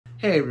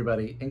Hey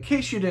everybody, in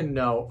case you didn't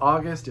know,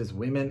 August is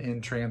Women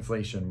in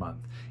Translation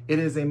Month. It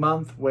is a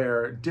month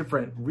where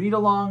different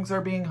read-alongs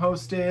are being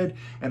hosted,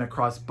 and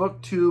across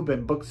BookTube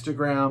and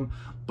Bookstagram,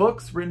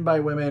 books written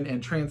by women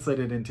and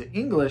translated into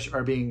English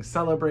are being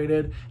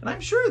celebrated. And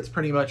I'm sure it's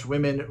pretty much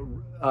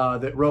women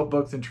that wrote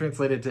books and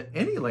translated to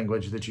any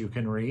language that you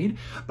can read.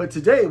 But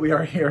today we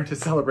are here to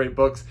celebrate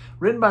books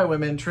written by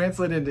women,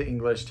 translated into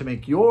English to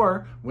make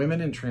your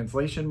Women in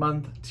Translation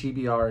Month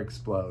TBR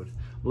explode.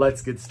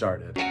 Let's get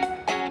started.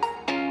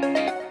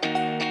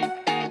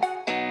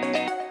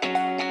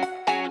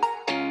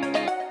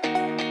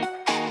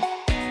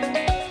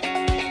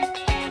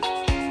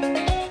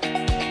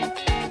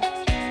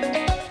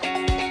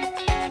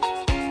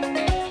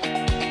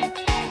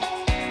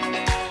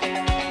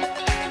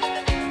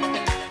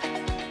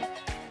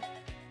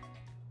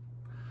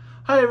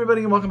 Hi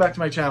everybody and welcome back to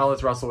my channel.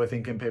 It's Russell with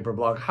Ink and Paper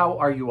Blog. How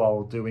are you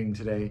all doing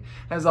today?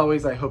 As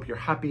always, I hope you're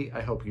happy,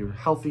 I hope you're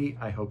healthy,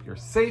 I hope you're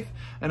safe,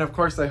 and of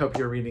course I hope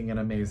you're reading an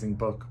amazing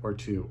book or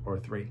two or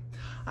three.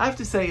 I have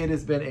to say it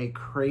has been a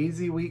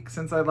crazy week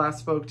since I last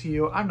spoke to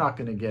you. I'm not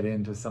going to get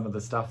into some of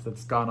the stuff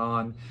that's gone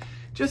on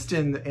just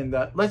in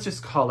the, let's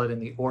just call it in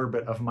the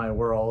orbit of my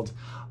world.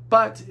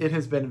 But it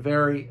has been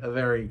very,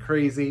 very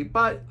crazy,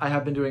 but I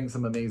have been doing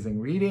some amazing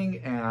reading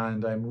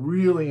and I'm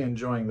really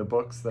enjoying the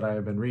books that I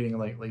have been reading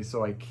lately,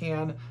 so I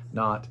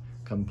cannot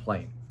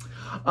complain.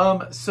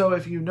 So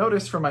if you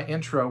noticed from my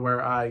intro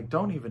where I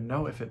don't even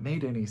know if it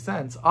made any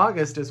sense,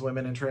 August is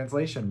Women in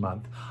Translation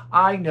Month.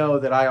 I know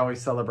that I always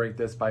celebrate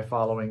this by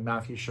following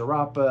Matthew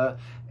Europa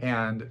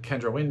and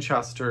Kendra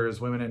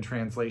Winchester's Women in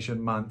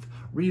Translation Month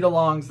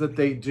read-alongs that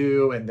they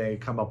do, and they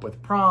come up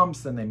with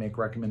prompts and they make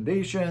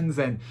recommendations,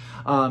 and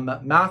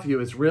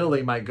Matthew is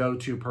really my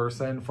go-to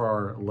person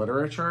for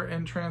literature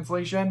in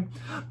translation,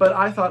 but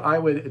I thought I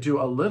would do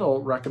a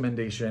little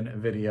recommendation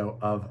video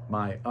of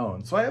my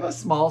own. So I have a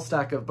small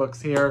stack of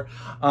books here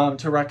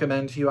to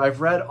recommend to you.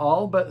 I've read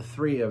all but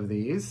 3 of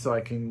these, so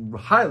I can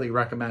highly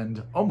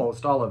recommend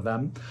almost all of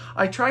them.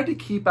 I tried to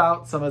keep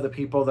out some of the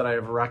people that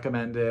I've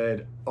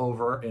recommended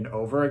over and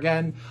over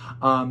again.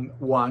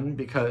 One,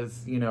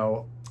 because, you know,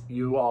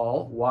 you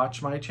all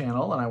watch my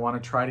channel and I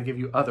want to try to give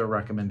you other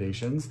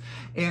recommendations.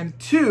 And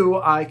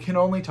 2, I can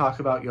only talk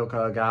about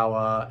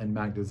Jokha and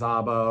Magda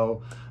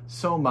Szabo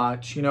so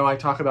much. You know, I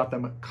talk about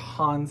them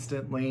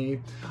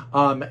constantly,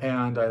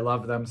 and I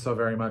love them so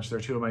very much. They're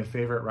 2 of my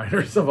favorite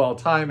writers of all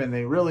time, and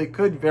they really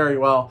could very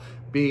well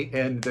be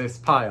in this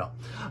pile.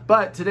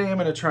 But today I'm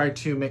going to try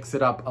to mix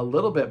it up a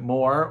little bit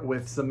more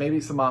with maybe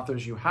some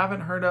authors you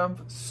haven't heard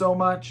of so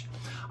much.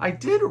 I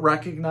did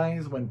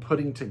recognize when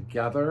putting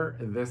together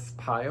this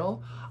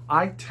pile,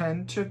 I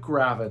tend to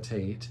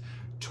gravitate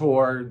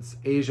towards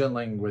Asian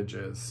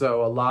languages.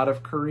 So a lot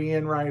of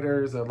Korean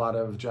writers, a lot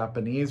of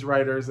Japanese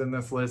writers in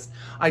this list.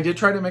 I did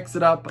try to mix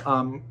it up,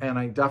 and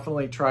I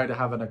definitely try to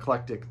have an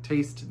eclectic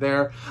taste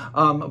there.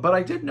 But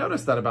I did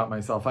notice that about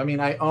myself. I mean,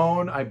 I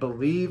own, I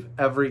believe,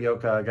 every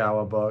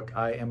Jokha book.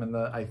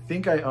 I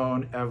think I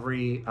own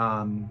every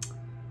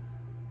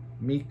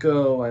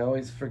Miko, I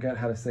always forget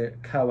how to say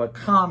it,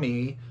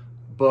 Kawakami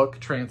book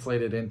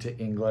translated into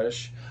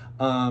English.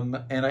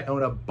 And I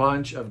own a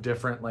bunch of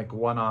different like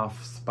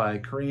one-offs by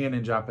Korean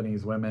and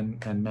Japanese women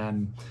and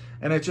men.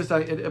 And it just,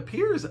 it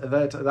appears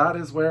that that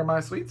is where my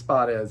sweet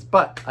spot is.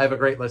 But I have a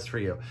great list for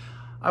you.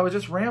 I was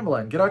just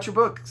rambling. Get out your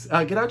books,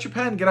 get out your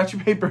pen, get out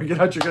your paper, get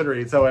out your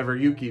Goodreads, however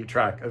you keep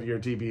track of your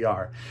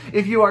TBR.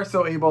 If you are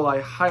so able, I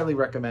highly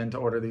recommend to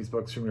order these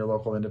books from your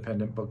local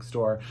independent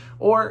bookstore,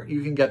 or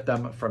you can get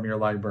them from your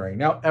library.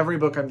 Now, every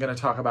book I'm going to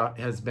talk about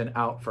has been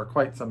out for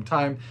quite some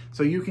time,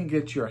 so you can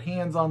get your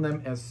hands on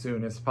them as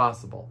soon as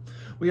possible.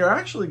 We are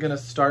actually going to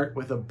start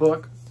with a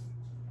book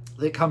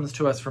that comes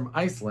to us from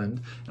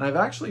Iceland, and I've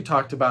actually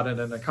talked about it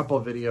in a couple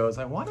of videos.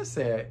 I want to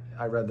say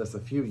I read this a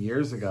few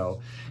years ago,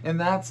 and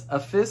that's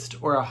A Fist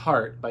or a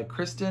Heart by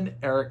Kristen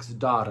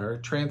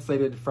Eriksdottir,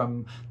 translated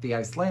from the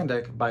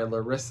Icelandic by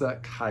Larissa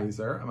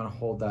Kaiser. I'm going to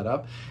hold that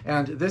up,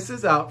 and this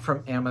is out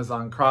from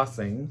Amazon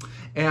Crossing,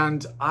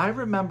 and I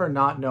remember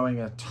not knowing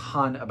a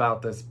ton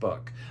about this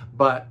book,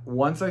 but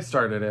once I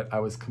started it, I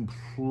was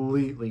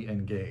completely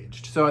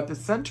engaged. So at the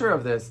center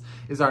of this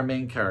is our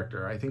main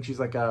character. I think she's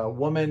like a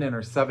woman in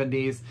her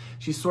 70s.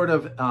 She's sort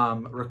of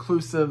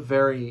reclusive,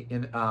 very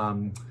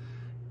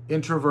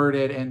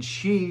introverted, and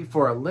she,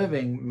 for a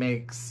living,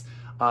 makes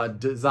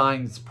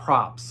designs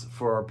props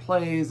for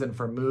plays and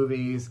for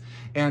movies.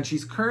 And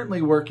she's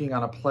currently working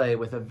on a play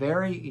with a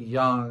very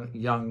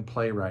young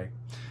playwright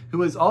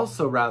who is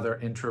also rather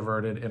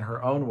introverted in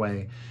her own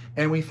way.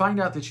 And we find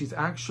out that she's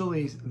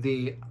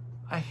actually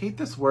I hate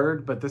this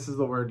word, but this is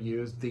the word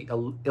used, the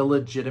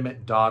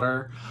illegitimate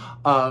daughter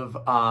of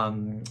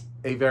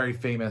a very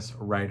famous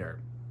writer.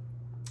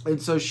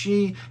 And so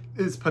she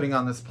is putting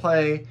on this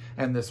play,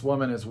 and this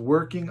woman is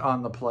working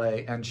on the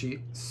play, and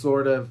she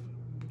sort of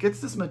gets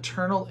this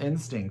maternal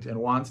instinct and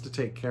wants to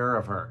take care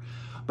of her.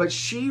 But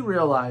she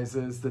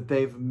realizes that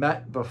they've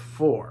met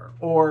before,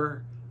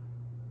 or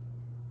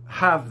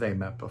have they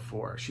met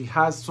before? She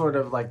has sort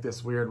of like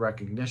this weird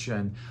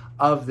recognition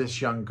of this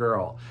young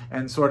girl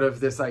and sort of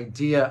this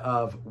idea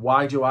of,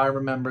 why do I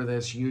remember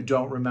this? You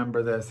don't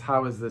remember this.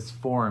 How is this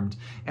formed?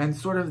 And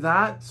sort of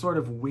that sort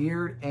of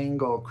weird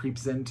angle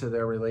creeps into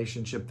their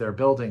relationship they're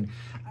building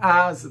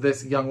as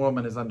this young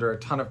woman is under a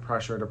ton of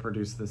pressure to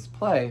produce this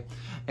play.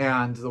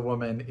 And the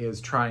woman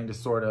is trying to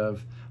sort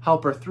of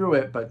help her through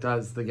it, but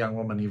does the young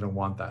woman even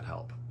want that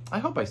help? I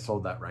hope I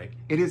sold that right.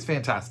 It is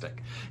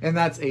fantastic. And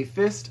that's A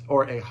Fist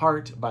or a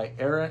Heart by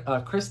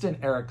Kristen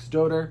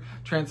Eriksdotter,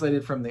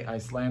 translated from the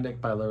Icelandic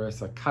by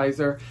Larissa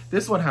Kaiser.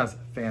 This one has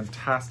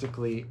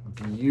fantastically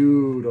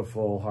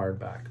beautiful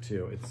hardback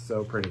too. It's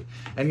so pretty.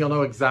 And you'll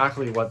know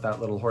exactly what that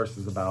little horse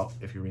is about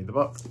if you read the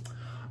book.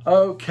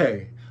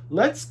 Okay.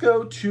 Let's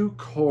go to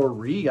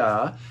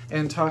Korea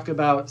and talk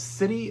about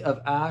City of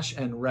Ash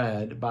and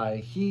Red by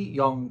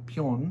Hye-Young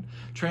Pyun,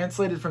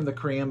 translated from the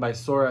Korean by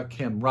Sora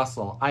Kim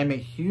Russell. I'm a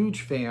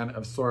huge fan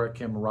of Sora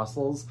Kim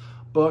Russell's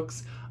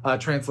books,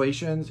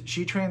 translations.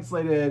 She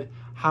translated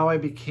How I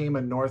Became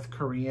a North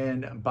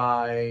Korean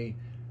by,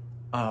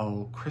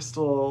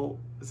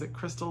 is it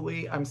Crystal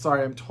Lee? I'm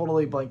sorry, I'm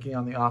totally blanking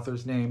on the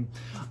author's name.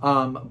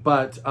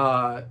 But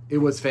it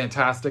was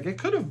fantastic. It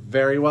could have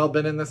very well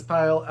been in this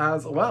pile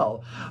as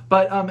well.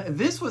 But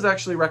this was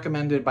actually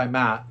recommended by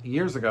Matt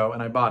years ago,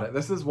 and I bought it.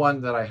 This is one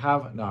that I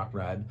have not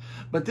read.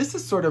 But this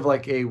is sort of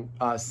like a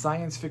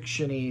science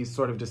fiction-y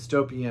sort of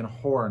dystopian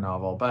horror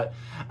novel. But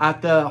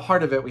at the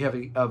heart of it, we have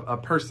a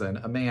person,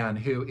 a man,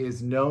 who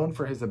is known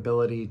for his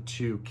ability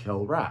to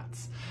kill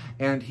rats.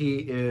 And he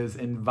is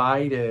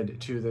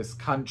invited to this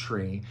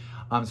country,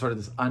 sort of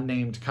this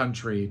unnamed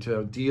country,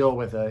 to deal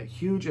with a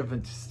huge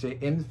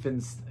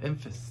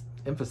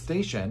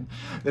infestation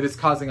that is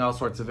causing all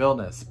sorts of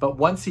illness. But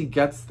once he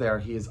gets there,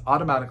 he is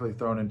automatically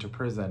thrown into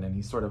prison and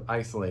he's sort of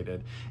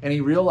isolated. And he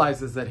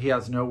realizes that he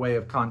has no way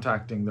of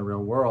contacting the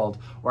real world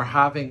or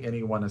having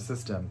anyone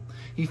assist him.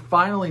 He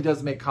finally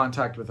does make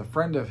contact with a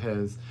friend of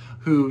his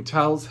who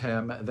tells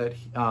him that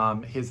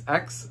his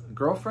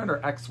ex-girlfriend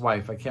or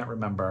ex-wife, I can't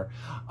remember,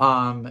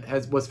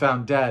 was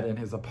found dead in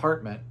his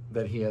apartment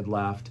that he had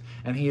left,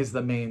 and he is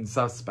the main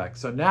suspect.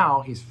 So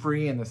now he's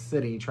free in the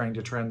city, trying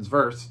to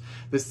transverse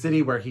the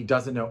city where he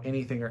doesn't know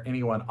anything or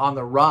anyone, on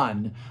the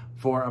run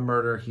for a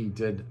murder he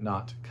did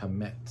not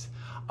commit.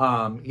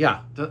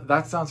 Yeah,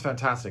 that sounds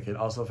fantastic. It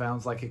also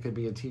sounds like it could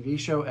be a TV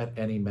show at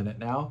any minute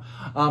now.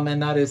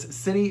 And that is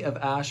City of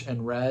Ash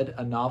and Red,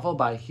 a novel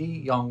by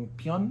Hye-Young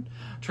Pyun,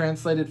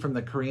 translated from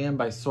the Korean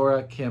by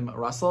Sora Kim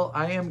Russell.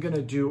 I am going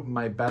to do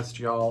my best,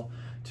 y'all,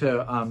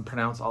 to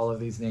pronounce all of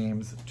these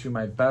names to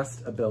my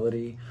best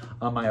ability.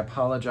 I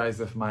apologize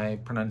if my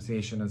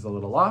pronunciation is a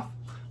little off,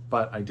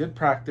 but I did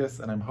practice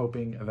and I'm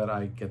hoping that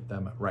I get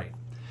them right.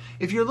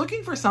 If you're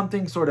looking for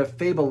something sort of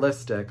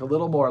fabulistic, a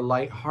little more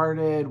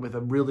lighthearted with a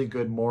really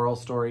good moral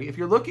story, if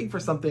you're looking for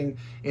something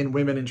in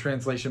Women in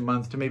Translation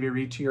Month to maybe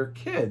read to your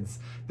kids,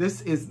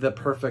 this is the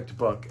perfect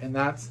book. And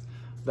that's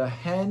The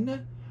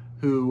Hen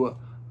Who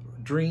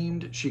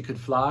Dreamed She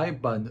Could Fly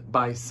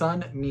by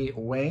Sun Mi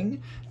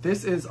Hwang.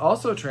 This is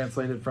also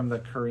translated from the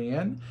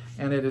Korean,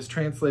 and it is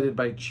translated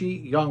by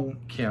Hye-Young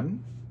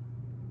Kim,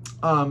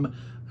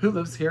 who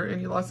lives here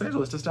in Los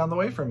Angeles, just down the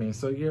way from me.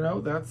 So, you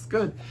know, that's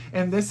good.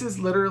 And this is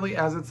literally,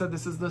 as it said,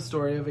 this is the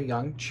story of a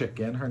young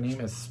chicken. Her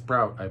name is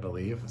Sprout, I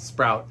believe.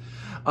 Sprout.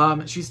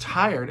 She's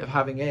tired of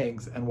having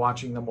eggs and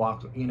watching them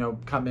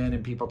come in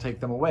and people take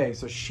them away.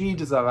 So she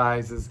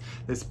devises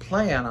this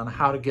plan on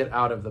how to get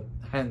out of the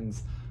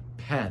hen's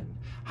pen,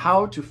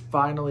 how to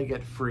finally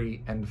get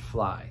free and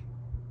fly.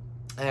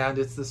 And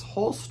it's this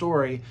whole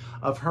story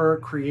of her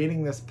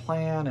creating this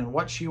plan and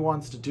what she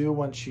wants to do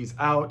when she's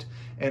out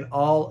and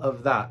all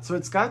of that. So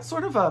it's got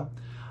sort of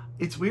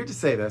it's weird to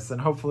say this,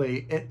 and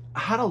hopefully it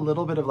had a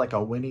little bit of like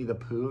a Winnie the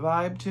Pooh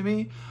vibe to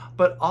me,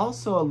 but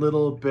also a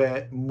little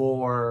bit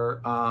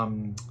more,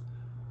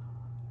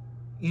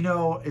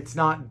 it's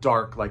not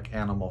dark like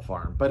Animal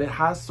Farm, but it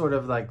has sort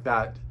of like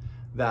that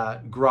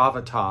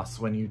gravitas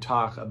when you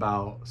talk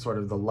about sort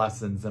of the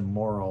lessons and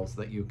morals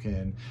that you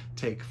can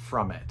take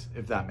from it,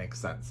 if that makes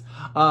sense.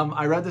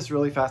 I read this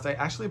really fast. I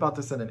actually bought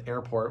this in an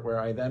airport where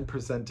I then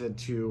presented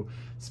to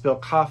spill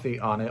coffee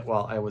on it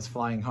while I was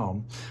flying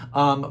home.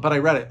 But I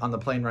read it on the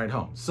plane ride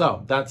home.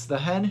 So that's The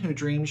Hen Who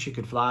Dreamed She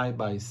Could Fly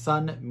by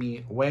Sun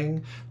Mi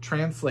Hwang,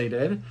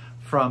 translated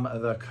from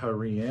the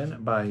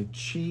Korean by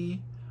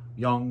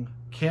Hye-Young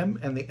Kim,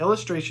 and the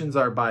illustrations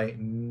are by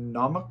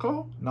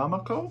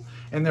Namako,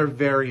 and they're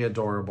very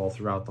adorable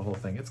throughout the whole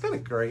thing. It's got a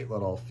great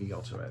little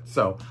feel to it,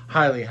 so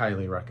highly,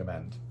 highly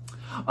recommend.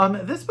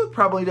 This book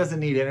probably doesn't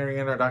need any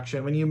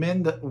introduction. When you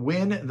win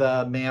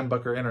the Man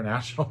Booker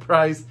International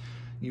Prize,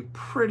 you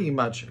pretty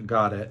much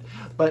got it.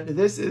 But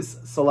this is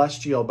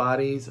Celestial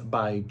Bodies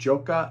by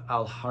Jokha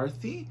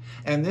Alharthi,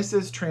 and this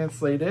is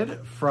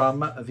translated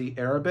from the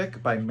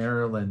Arabic by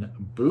Marilyn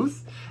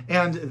Booth.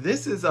 And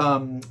this is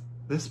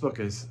this book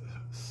is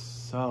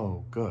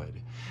so good.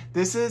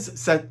 This is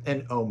set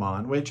in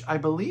Oman, which I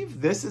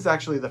believe this is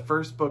actually the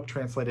first book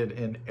translated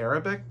in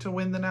Arabic to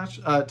win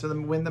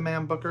the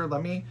Man Booker.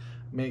 Let me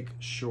make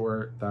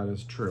sure that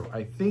is true.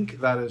 I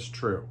think that is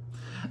true.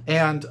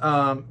 And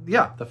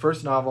yeah, the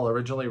first novel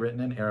originally written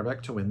in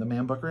Arabic to win the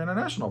Man Booker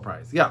International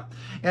Prize. Yeah.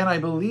 And I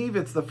believe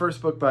it's the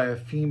first book by a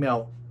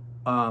female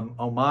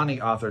Omani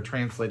author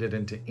translated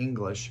into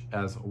English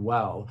as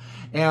well.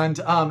 And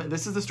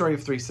this is the story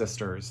of three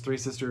sisters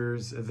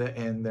that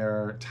in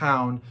their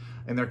town,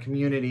 in their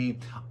community,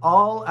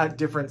 all at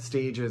different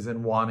stages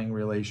in wanting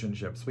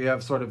relationships. We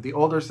have sort of the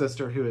older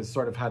sister who has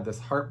sort of had this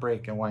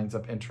heartbreak and winds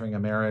up entering a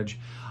marriage,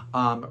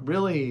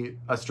 really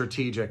a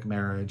strategic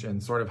marriage,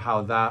 and sort of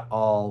how that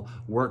all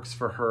works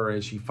for her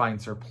as she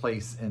finds her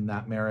place in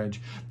that marriage.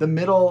 The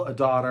middle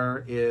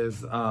daughter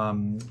is,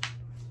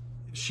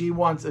 she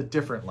wants a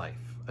different life,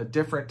 a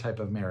different type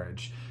of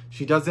marriage.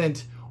 She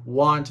doesn't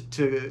want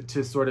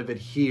to sort of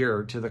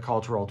adhere to the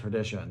cultural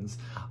traditions,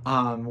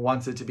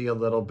 wants it to be a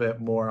little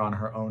bit more on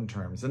her own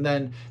terms. And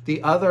then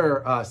the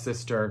other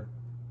sister,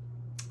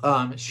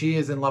 she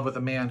is in love with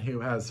a man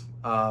who has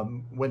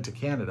went to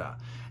Canada,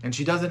 and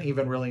she doesn't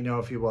even really know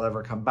if he will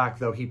ever come back,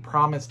 though he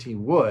promised he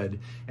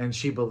would, and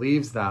she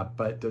believes that,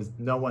 but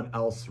no one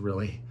else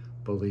really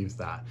believes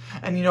that.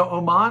 And you know,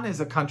 Oman is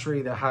a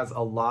country that has a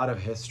lot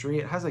of history.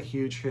 It has a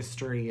huge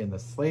history in the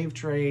slave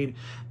trade,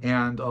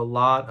 and a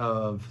lot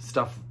of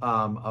stuff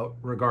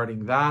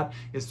regarding that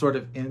is sort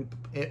of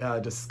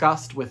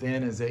discussed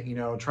within as it, you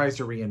know, tries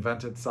to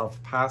reinvent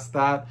itself past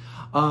that.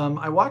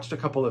 I watched a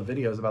couple of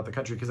videos about the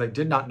country because I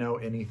did not know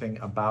anything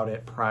about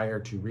it prior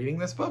to reading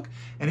this book,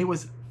 and it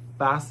was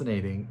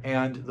fascinating,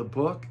 and the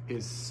book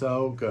is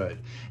so good.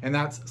 And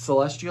that's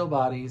Celestial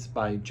Bodies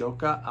by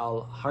Jokha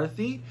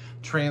Alharthi,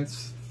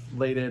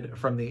 translated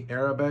from the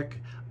Arabic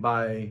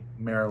by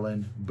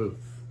Marilyn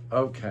Booth.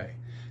 Okay,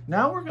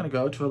 now we're going to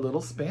go to a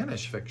little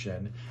Spanish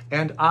fiction,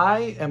 and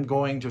I am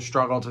going to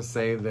struggle to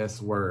say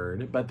this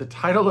word, but the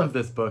title of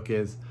this book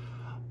is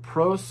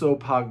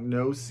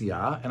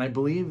Prosopagnosia, and I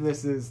believe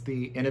this is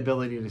the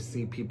inability to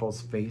see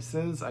people's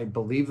faces. I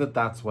believe that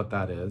that's what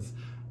that is.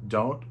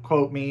 Don't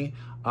quote me.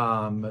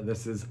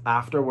 This is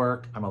after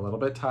work. I'm a little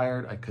bit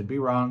tired. I could be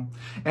wrong.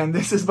 And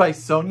this is by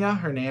Sonia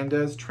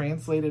Hernandez,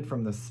 translated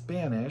from the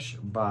Spanish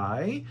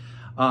by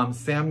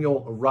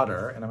Samuel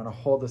Rutter. And I'm going to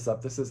hold this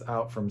up. This is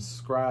out from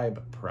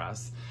Scribe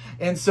Press.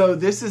 And so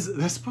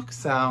this book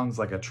sounds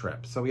like a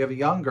trip. So we have a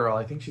young girl,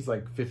 I think she's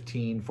like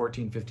 15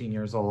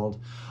 years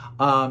old,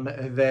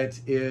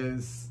 that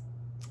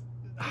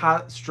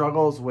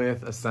struggles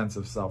with a sense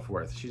of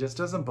self-worth. She just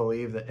doesn't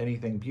believe that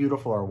anything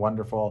beautiful or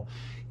wonderful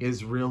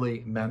is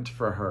really meant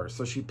for her.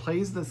 So she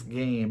plays this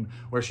game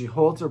where she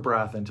holds her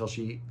breath until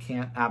she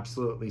can't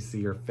absolutely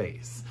see her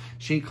face.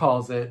 She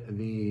calls it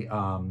the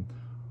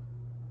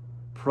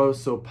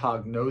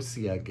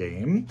Prosopagnosia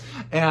game.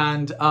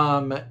 And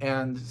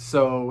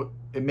so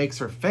it makes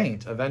her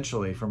faint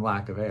eventually from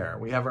lack of air.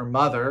 We have her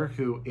mother,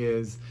 who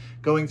is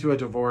going through a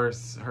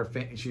divorce.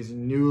 She's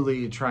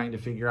newly trying to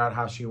figure out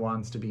how she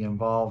wants to be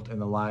involved in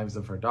the lives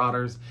of her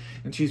daughters,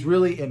 and she's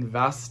really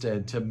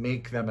invested to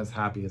make them as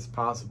happy as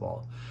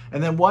possible.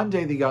 And then one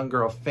day the young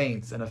girl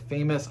faints, and a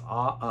famous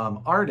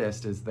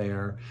artist is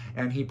there,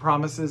 and he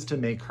promises to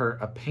make her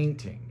a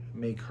painting,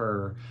 make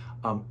her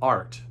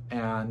art.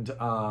 And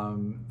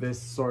this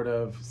sort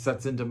of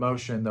sets into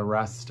motion the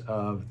rest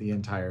of the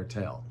entire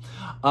tale.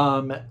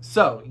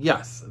 So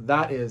yes,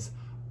 that is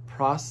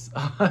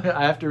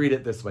I have to read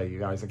it this way, you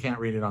guys. I can't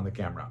read it on the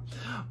camera.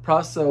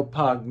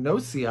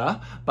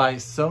 Prosopagnosia by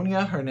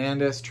Sonia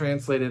Hernandez,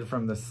 translated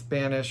from the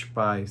Spanish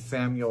by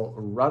Samuel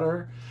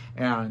Rutter.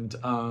 And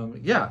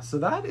yeah, so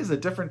that is a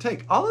different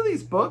take. All of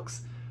these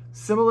books,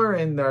 similar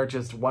in their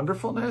just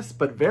wonderfulness,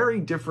 but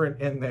very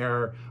different in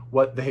their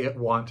what they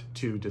want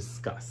to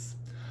discuss.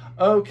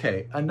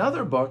 Okay,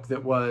 another book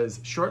that was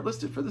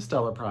shortlisted for the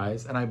Stella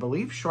Prize, and I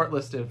believe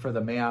shortlisted for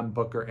the Man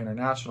Booker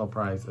International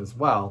Prize as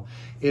well,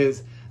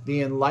 is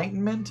The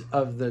Enlightenment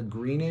of the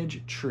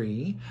Greengage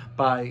Tree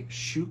by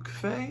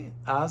Shokoofeh,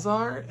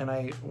 Azar, and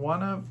I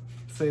want to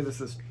say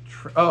this is,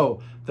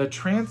 the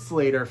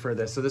translator for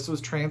this, so this was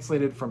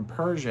translated from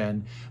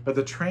Persian, but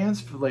the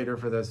translator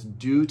for this,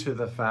 due to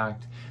the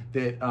fact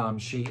that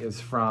she is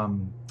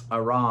from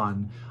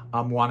Iran,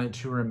 wanted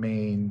to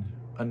remain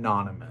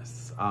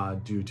anonymous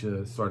due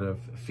to sort of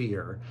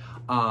fear.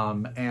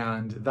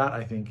 And that,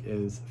 I think,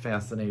 is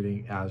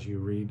fascinating as you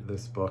read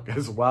this book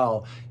as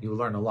well. You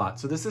learn a lot.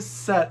 So this is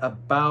set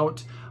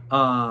about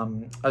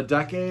a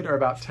decade or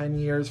about 10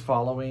 years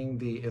following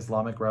the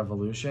Islamic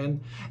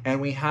Revolution. And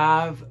we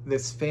have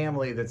this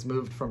family that's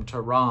moved from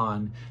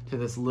Tehran to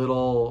this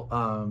little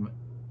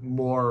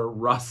more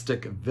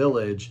rustic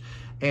village,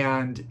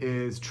 and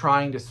is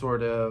trying to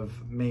sort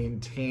of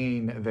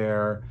maintain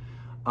their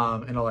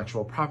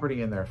intellectual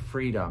property and their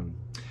freedom,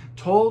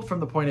 told from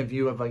the point of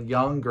view of a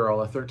young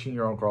girl, a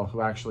 13-year-old girl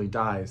who actually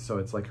dies. So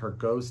it's like her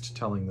ghost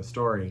telling the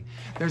story.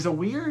 There's a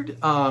weird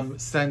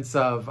sense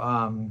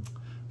of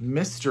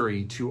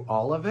mystery to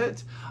all of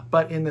it,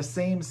 but in the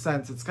same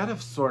sense, it's got a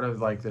sort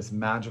of like this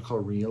magical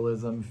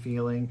realism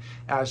feeling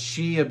as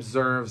she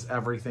observes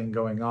everything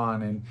going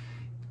on. And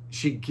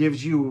she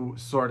gives you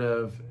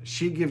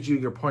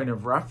your point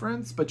of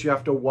reference, but you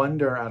have to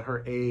wonder at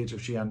her age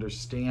if she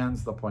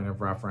understands the point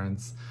of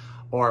reference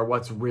or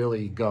what's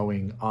really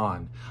going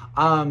on.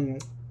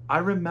 I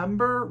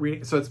remember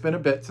reading, so it's been a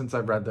bit since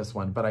I've read this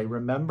one, but I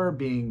remember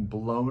being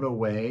blown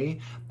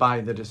away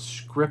by the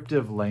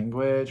descriptive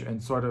language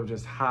and sort of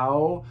just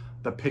how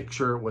the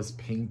picture was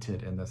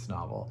painted in this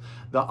novel.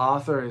 The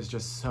author is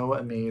just so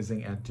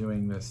amazing at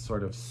doing this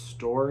sort of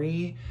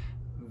story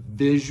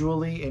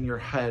visually in your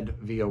head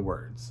via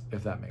words,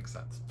 if that makes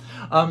sense.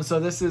 So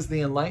this is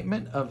The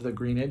Enlightenment of the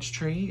Greengage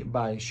Tree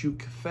by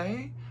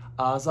Shokoofeh,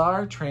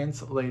 Azar,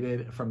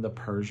 translated from the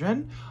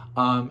Persian.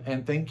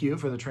 And thank you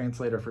for the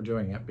translator for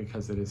doing it,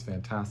 because it is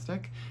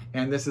fantastic.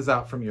 And this is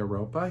out from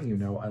Europa. You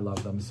know I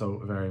love them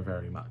so very,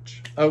 very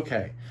much.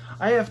 Okay,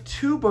 I have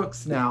 2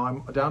 books now.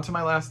 I'm down to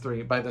my last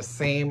 3 by the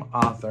same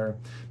author,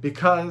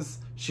 because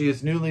she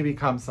has newly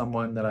become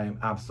someone that I am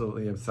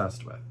absolutely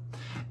obsessed with.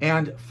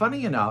 And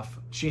funny enough,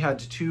 she had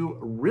 2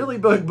 really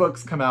big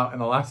books come out in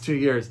the last 2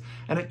 years.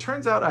 And it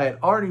turns out I had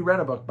already read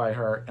a book by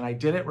her and I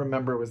didn't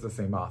remember it was the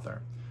same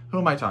author. Who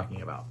am I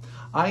talking about?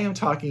 I am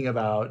talking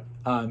about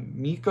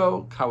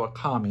Miko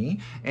Kawakami,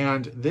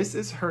 and this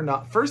is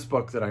her first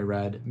book that I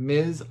read,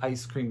 Ms.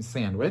 Ice Cream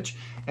Sandwich.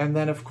 And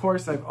then, of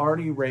course, I've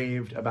already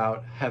raved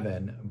about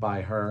Heaven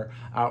by her,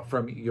 out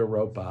from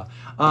Europa.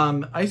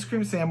 Ice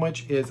Cream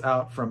Sandwich is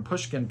out from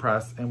Pushkin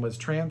Press and was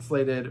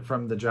translated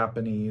from the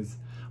Japanese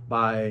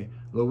by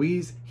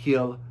Louise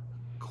Hill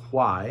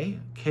Kwai,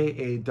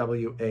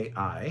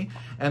 K-A-W-A-I.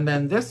 And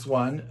then this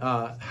one,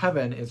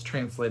 Heaven, is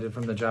translated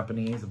from the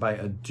Japanese by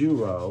a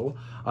duo,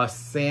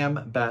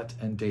 Sam Bett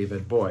and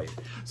David Boyd.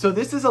 So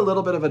this is a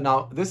little bit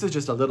of this is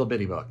just a little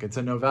bitty book. It's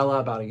a novella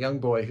about a young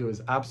boy who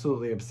is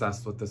absolutely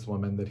obsessed with this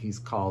woman that he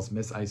calls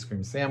Miss Ice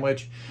Cream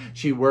Sandwich.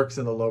 She works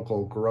in the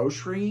local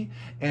grocery,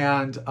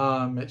 and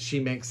she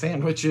makes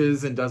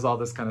sandwiches and does all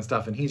this kind of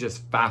stuff, and he's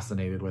just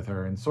fascinated with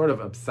her and sort of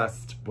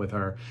obsessed with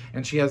her.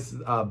 And she has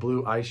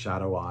blue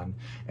eyeshadow on,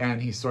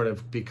 and he sort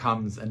of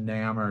becomes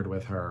enamored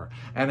with her.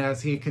 And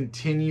as he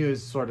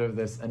continues sort of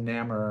this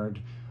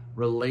enamored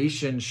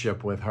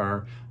relationship with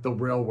her, the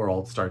real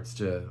world starts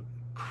to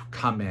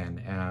come in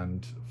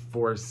and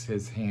force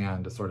his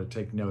hand to sort of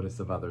take notice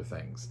of other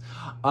things.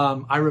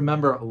 I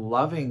remember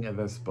loving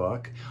this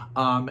book,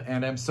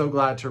 and I'm so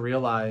glad to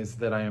realize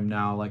that I am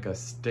now like a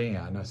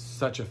stan,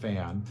 such a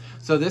fan.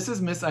 So this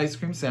is Miss Ice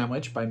Cream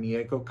Sandwich by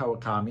Miko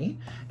Kawakami,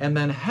 and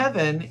then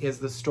Heaven is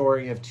the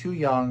story of 2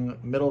 young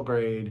middle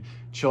grade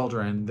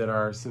children that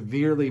are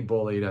severely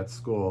bullied at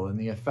school, and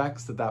the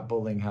effects that that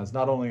bullying has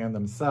not only on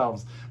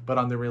themselves, but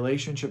on the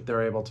relationship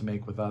they're able to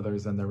make with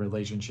others and their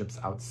relationships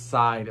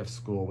outside of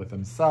school with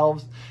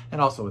themselves and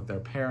also with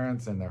their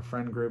parents and their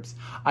friend groups.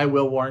 I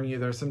will warn you,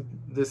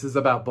 this is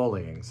about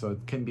bullying, so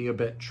it can be a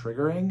bit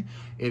triggering.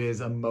 It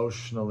is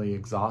emotionally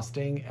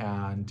exhausting,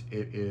 and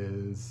it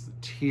is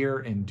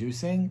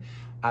tear-inducing.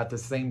 At the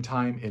same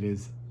time, it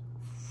is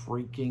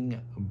freaking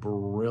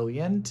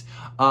brilliant.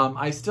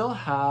 I still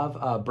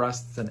have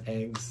Breasts and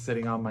Eggs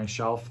sitting on my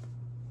shelf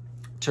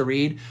to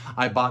read.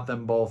 I bought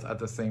them both at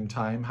the same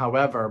time.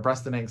 However,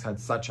 Breast and Eggs had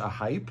such a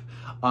hype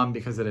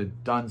because it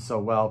had done so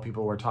well.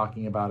 People were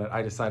talking about it.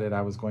 I decided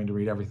I was going to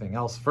read everything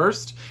else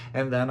first,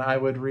 and then I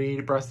would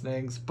read Breast and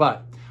Eggs.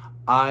 But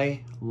I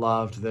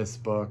loved this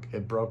book.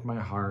 It broke my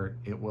heart.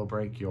 It will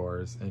break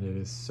yours, and it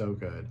is so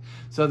good.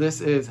 So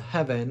this is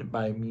Heaven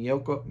by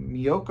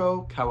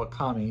Miko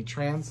Kawakami,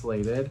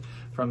 translated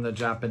from the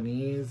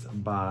Japanese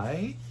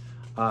by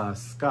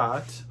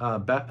Sam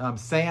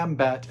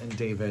Bett and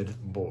David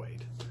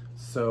Boyd.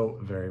 So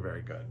very,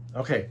 very good.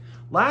 Okay,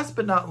 last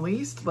but not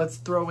least, let's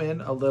throw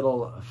in a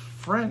little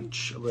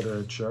French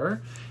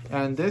literature,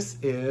 and this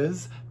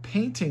is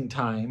Painting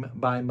Time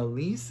by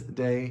Melisse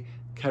de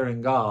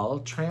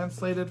Keringal,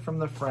 translated from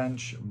the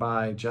French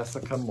by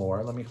Jessica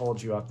Moore. Let me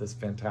hold you up this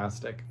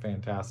fantastic,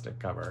 fantastic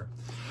cover.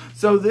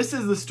 So this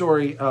is the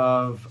story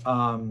of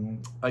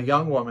a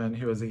young woman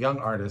who is a young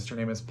artist. Her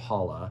name is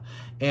Paula,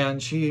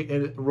 and she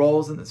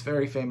enrolls in this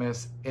very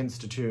famous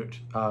institute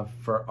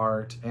for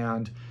art,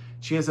 and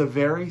she has a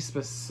very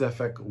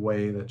specific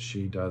way that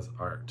she does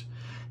art.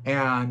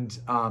 And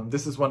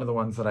this is one of the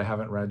ones that I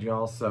haven't read,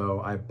 y'all.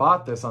 So I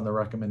bought this on the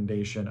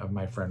recommendation of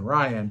my friend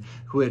Ryan,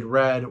 who had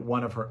read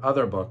one of her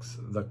other books,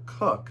 The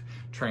Cook,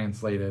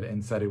 translated,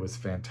 and said it was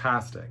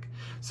fantastic.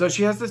 So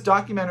she has this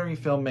documentary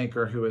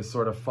filmmaker who is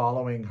sort of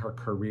following her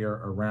career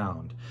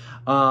around.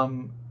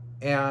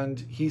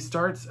 And he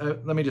starts,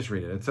 let me just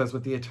read it. It says,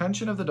 with the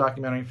attention of the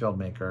documentary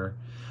filmmaker,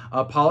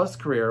 Paula's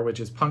career, which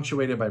is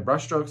punctuated by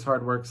brushstrokes,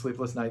 hard work,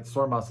 sleepless nights,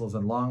 sore muscles,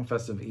 and long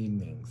festive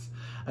evenings.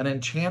 An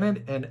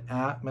enchanted and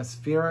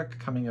atmospheric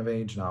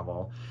coming-of-age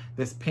novel,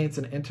 this paints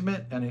an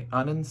intimate and an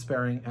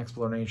unsparing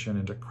exploration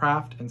into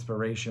craft,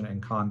 inspiration,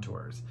 and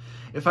contours.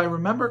 If I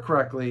remember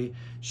correctly,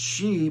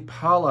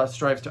 Paula,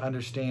 strives to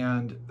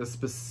understand the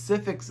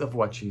specifics of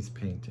what she's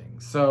painting.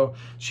 So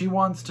she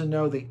wants to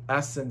know the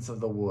essence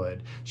of the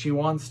wood. She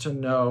wants to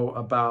know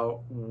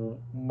about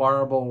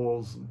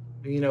marbles,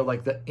 you know,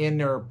 like the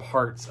inner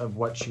parts of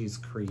what she's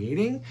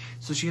creating.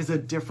 So she has a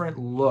different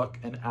look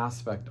and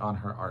aspect on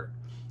her art.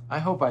 I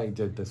hope I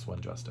did this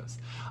one justice.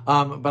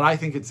 But I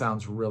think it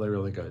sounds really,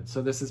 really good.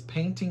 So this is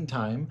Painting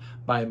Time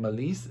by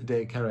Melisse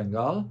de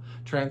Kerangal,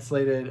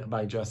 translated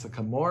by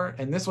Jessica Moore.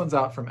 And this one's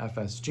out from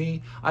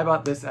FSG. I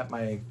bought this at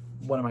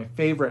one of my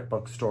favorite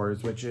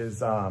bookstores, which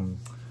is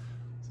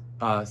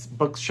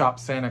Bookshop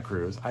Santa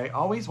Cruz. I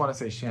always want to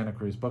say Santa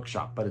Cruz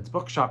Bookshop, but it's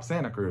Bookshop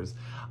Santa Cruz,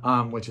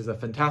 which is a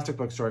fantastic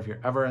bookstore if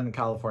you're ever in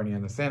California,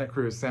 in the Santa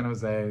Cruz, San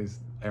Jose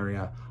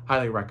area.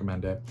 Highly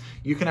recommend it.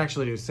 You can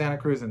actually do Santa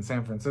Cruz and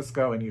San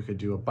Francisco, and you could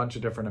do a bunch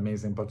of different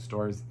amazing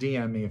bookstores.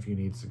 DM me if you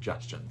need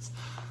suggestions.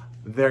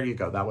 There you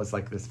go. That was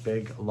like this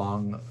big,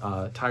 long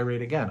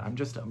tirade again. I'm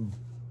just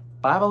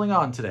babbling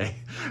on today.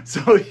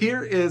 So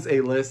here is a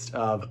list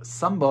of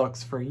some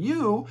books for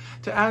you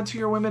to add to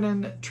your Women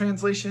in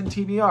Translation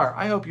TBR.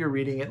 I hope you're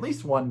reading at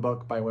least one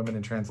book by Women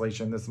in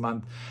Translation this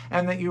month,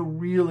 and that you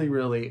really,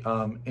 really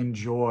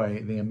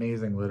enjoy the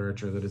amazing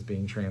literature that is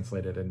being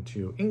translated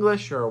into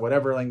English or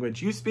whatever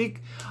language you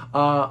speak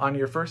on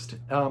your first.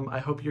 I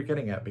hope you're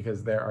getting it,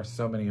 because there are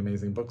so many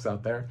amazing books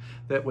out there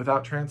that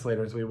without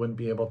translators we wouldn't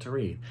be able to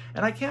read.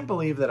 And I can't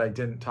believe that I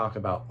didn't talk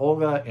about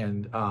Olga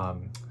and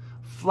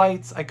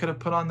Flights I could have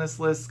put on this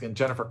list, and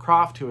Jennifer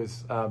Croft, who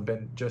has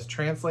been just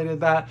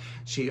translated that.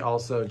 She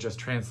also just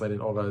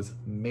translated Olga's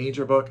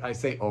major book. I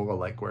say Olga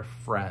like we're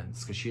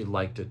friends, because she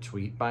liked a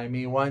tweet by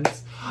me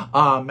once.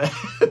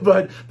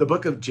 But the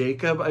Book of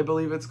Jacob, I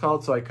believe it's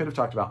called, so I could have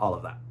talked about all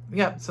of that.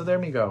 Yeah, so there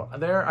we go.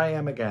 There I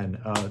am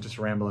again, just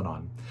rambling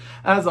on.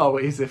 As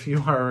always, if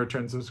you are a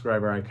return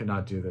subscriber, I could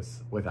not do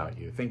this without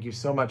you. Thank you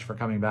so much for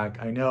coming back.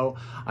 I know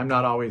I'm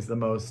not always the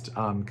most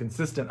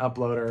consistent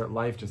uploader.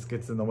 Life just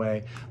gets in the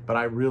way, but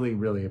I really,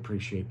 really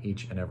appreciate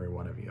each and every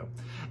one of you.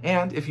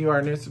 And if you are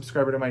a new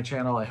subscriber to my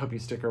channel, I hope you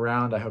stick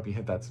around. I hope you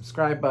hit that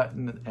subscribe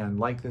button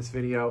and like this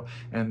video,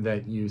 and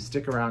that you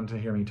stick around to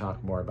hear me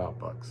talk more about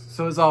books.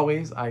 So as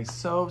always, I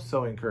so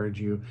encourage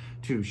you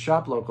to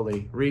shop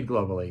locally, read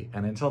globally,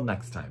 and until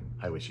next time,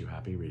 I wish you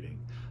happy reading.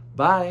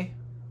 Bye!